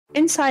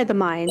Inside the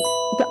Mind,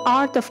 the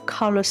art of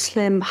Carlos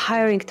Slim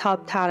hiring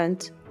top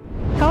talent.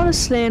 Carlos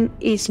Slim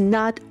is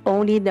not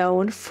only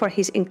known for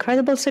his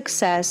incredible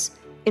success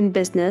in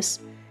business,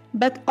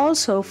 but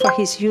also for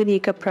his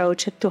unique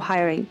approach to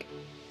hiring.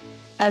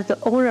 As the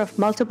owner of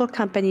multiple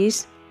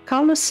companies,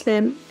 Carlos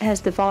Slim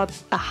has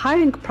developed a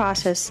hiring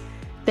process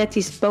that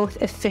is both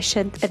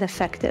efficient and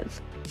effective.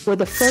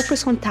 With a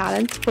focus on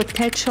talent,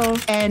 potential,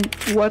 and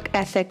work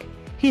ethic,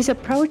 his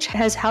approach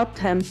has helped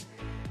him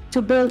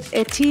to build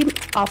a team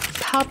of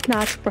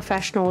top-notch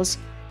professionals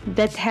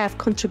that have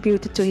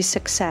contributed to his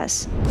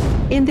success.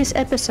 In this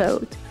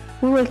episode,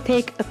 we will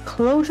take a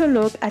closer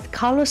look at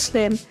Carlos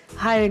Slim's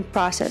hiring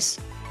process,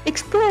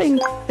 exploring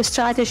the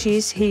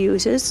strategies he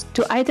uses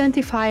to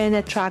identify and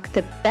attract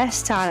the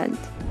best talent,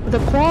 the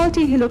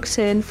quality he looks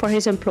in for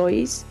his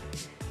employees,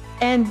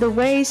 and the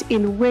ways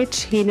in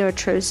which he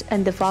nurtures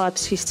and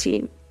develops his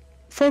team.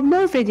 For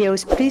more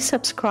videos, please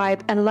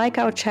subscribe and like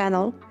our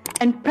channel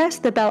and press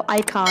the bell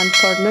icon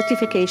for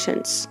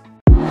notifications.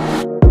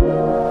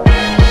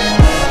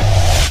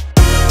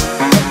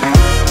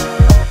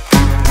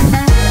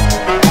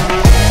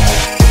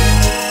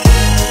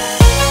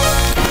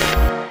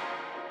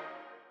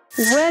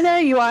 Whether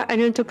you are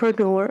an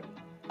entrepreneur,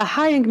 a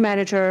hiring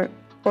manager,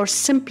 or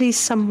simply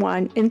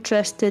someone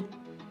interested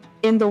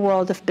in the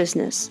world of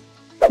business,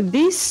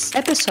 this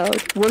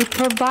episode will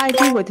provide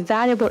you with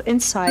valuable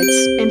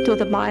insights into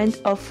the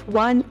mind of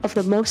one of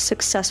the most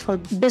successful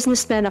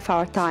businessmen of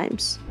our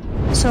times.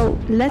 So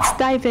let's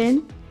dive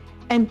in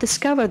and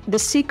discover the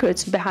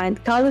secrets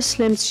behind Carlos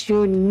Slim's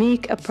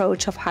unique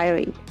approach of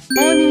hiring.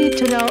 All you need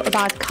to know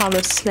about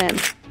Carlos Slim.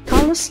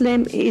 Carlos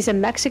Slim is a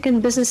Mexican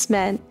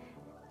businessman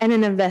and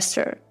an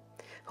investor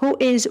who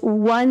is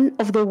one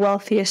of the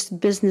wealthiest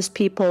business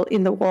people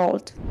in the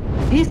world.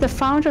 He's the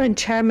founder and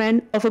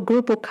chairman of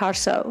Grupo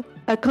Carso,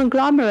 a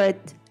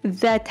conglomerate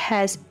that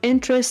has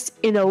interests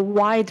in a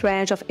wide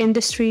range of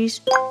industries,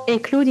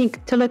 including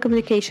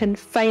telecommunication,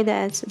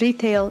 finance,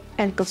 retail,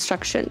 and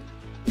construction.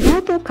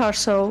 Grupo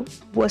Carso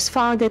was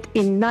founded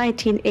in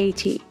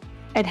 1980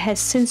 and has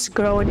since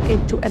grown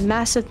into a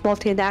massive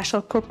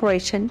multinational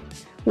corporation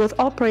with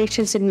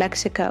operations in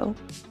Mexico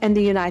and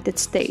the United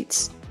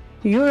States,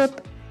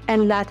 Europe,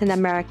 and Latin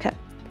America.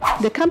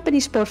 The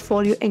company's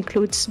portfolio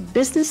includes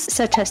business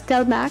such as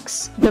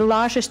Telmex, the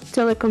largest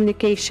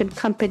telecommunication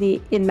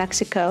company in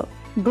Mexico,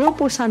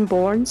 Grupo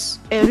Sanborns,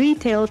 a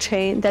retail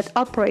chain that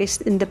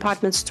operates in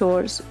department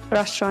stores,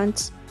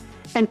 restaurants,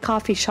 and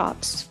coffee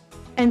shops,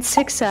 and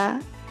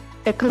Sixa,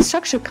 a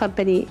construction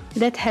company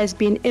that has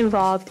been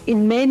involved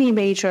in many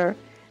major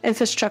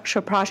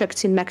infrastructure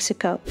projects in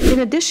Mexico. In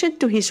addition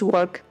to his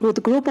work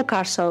with Grupo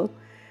Carso,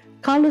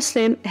 Carlos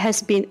Slim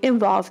has been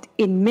involved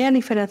in many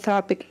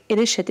philanthropic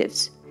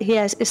initiatives. He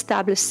has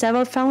established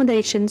several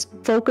foundations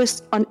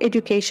focused on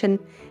education,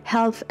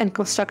 health and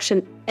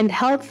construction, and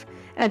health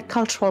and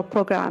cultural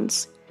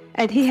programs.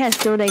 And he has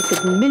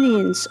donated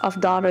millions of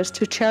dollars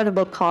to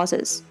charitable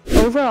causes.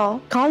 Overall,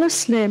 Carlos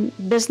Slim's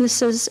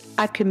business's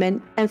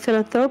acumen and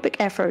philanthropic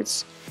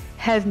efforts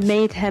have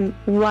made him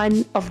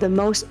one of the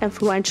most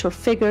influential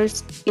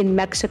figures in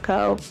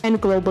Mexico and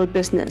global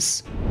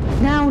business.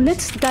 Now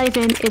let's dive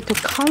into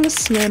Carlos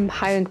Slim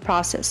hiring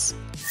process.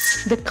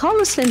 The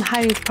Carlos Slim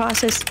hiring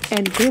process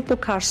and Grupo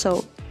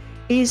Carso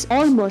is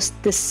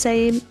almost the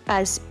same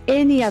as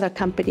any other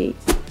company.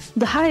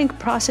 The hiring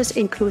process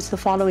includes the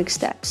following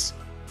steps.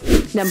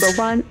 Number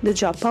one, the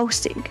job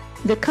posting.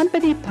 The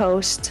company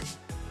posts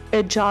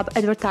a job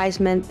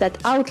advertisement that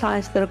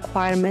outlines the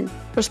requirement,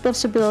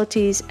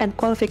 responsibilities, and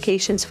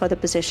qualifications for the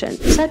position.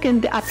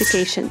 Second, the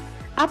application.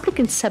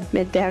 Applicants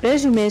submit their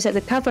resumes and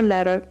a cover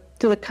letter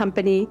to the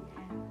company,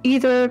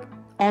 either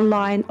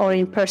online or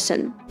in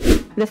person.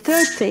 The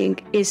third thing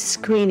is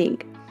screening.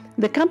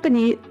 The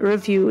company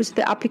reviews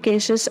the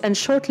applications and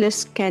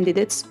shortlists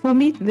candidates who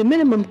meet the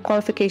minimum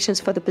qualifications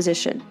for the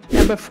position.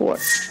 Number four,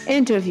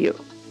 interview.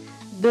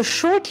 The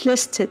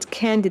shortlisted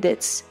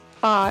candidates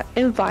are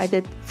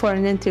invited for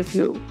an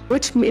interview,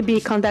 which may be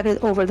conducted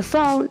over the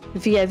phone,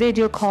 via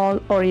video call,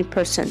 or in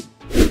person.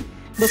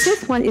 The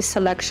fifth one is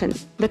selection.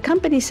 The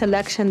company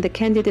selects the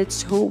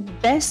candidates who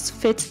best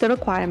fits the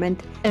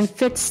requirement and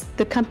fits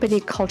the company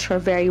culture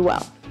very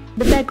well.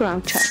 The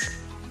background check.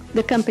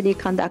 The company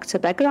conducts a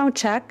background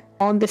check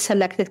on the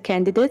selected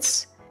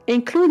candidates,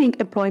 including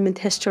employment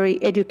history,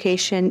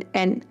 education,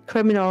 and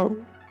criminal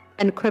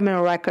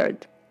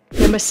record.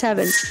 Number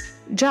seven,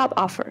 job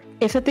offer.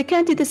 If the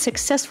candidate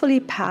successfully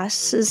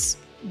passes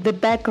the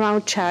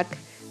background check,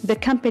 the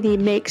company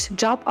makes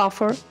job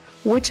offer,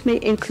 which may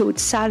include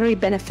salary,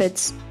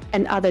 benefits,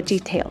 and other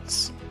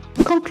details.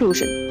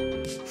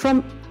 Conclusion.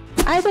 From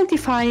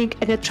identifying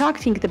and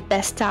attracting the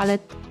best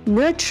talent,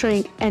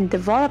 nurturing and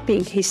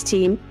developing his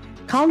team,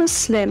 Carlos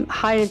Slim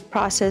hiring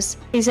process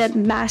is a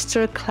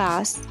master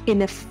class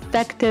in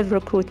effective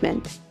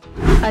recruitment.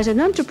 As an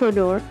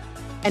entrepreneur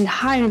and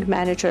hiring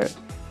manager,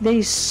 there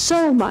is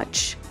so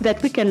much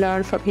that we can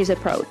learn from his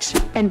approach.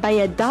 And by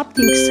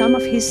adopting some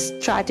of his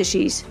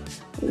strategies,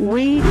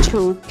 we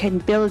too can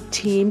build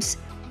teams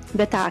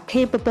that are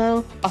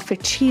capable of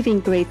achieving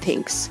great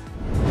things.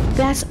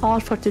 That's all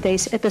for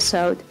today's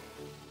episode.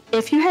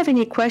 If you have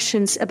any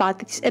questions about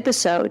this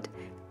episode,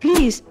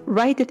 please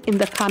write it in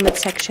the comment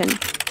section.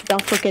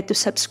 Don't forget to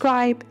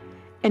subscribe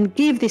and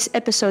give this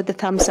episode a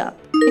thumbs up.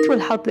 It will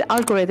help the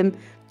algorithm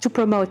to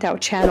promote our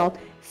channel.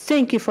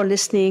 Thank you for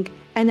listening,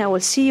 and I will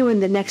see you in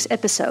the next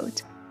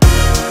episode.